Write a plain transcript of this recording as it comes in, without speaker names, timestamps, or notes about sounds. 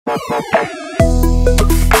Not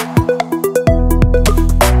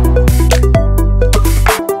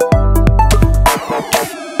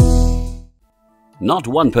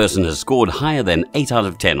one person has scored higher than 8 out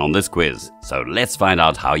of 10 on this quiz, so let's find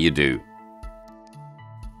out how you do.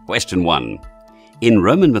 Question 1. In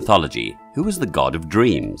Roman mythology, who was the god of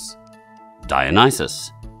dreams?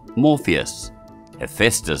 Dionysus, Morpheus,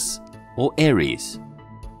 Hephaestus, or Ares?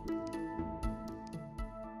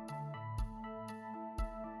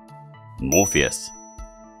 Morpheus.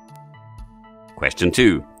 Question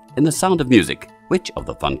 2. In The Sound of Music, which of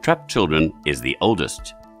the Von Trapp children is the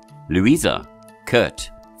oldest? Louisa,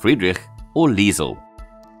 Kurt, Friedrich, or Liesel?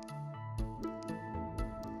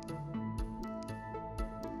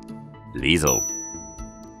 Liesel.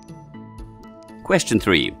 Question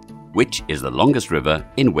 3. Which is the longest river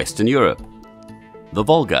in Western Europe? The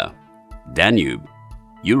Volga, Danube,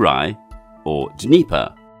 Urai, or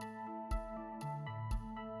Dnieper?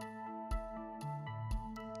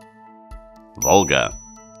 Volga.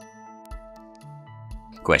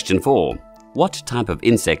 Question 4. What type of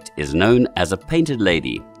insect is known as a painted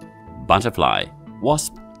lady? Butterfly,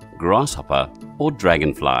 wasp, grasshopper, or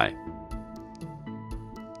dragonfly?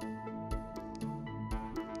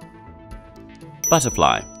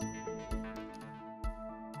 Butterfly.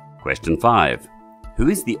 Question 5. Who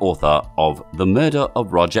is the author of The Murder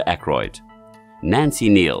of Roger Ackroyd? Nancy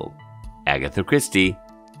Neal, Agatha Christie,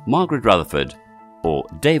 Margaret Rutherford, or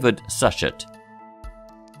David Suchet?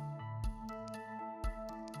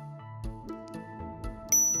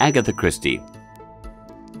 Agatha Christie.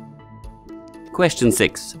 Question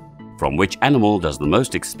 6. From which animal does the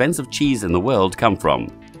most expensive cheese in the world come from?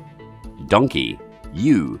 Donkey,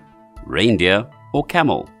 ewe, reindeer, or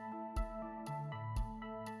camel?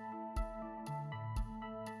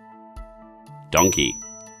 Donkey.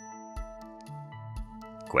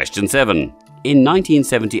 Question 7. In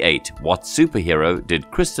 1978, what superhero did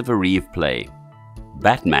Christopher Reeve play?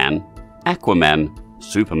 Batman, Aquaman,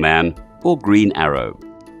 Superman, or Green Arrow?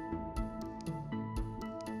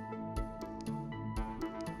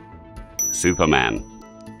 Superman.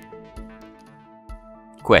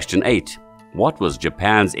 Question 8. What was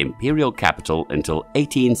Japan's imperial capital until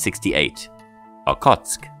 1868?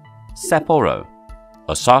 Okhotsk, Sapporo,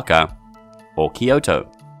 Osaka, or Kyoto?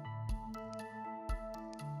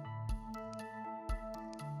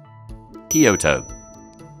 Kyoto.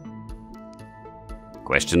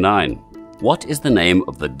 Question 9. What is the name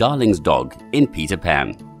of the Darling's dog in Peter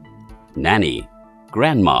Pan? Nanny,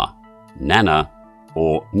 Grandma, Nana,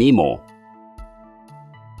 or Meemaw?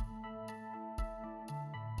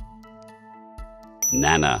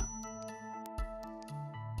 Nana.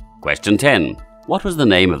 Question 10. What was the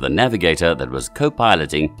name of the navigator that was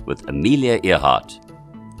co-piloting with Amelia Earhart?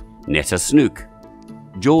 Netta Snook,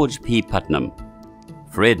 George P. Putnam,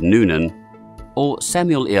 Fred Noonan, or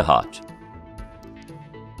Samuel Earhart?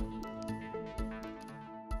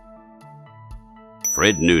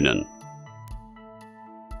 Fred Noonan.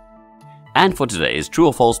 And for today's true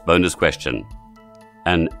or false bonus question.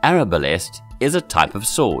 An arbalest is a type of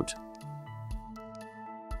sword.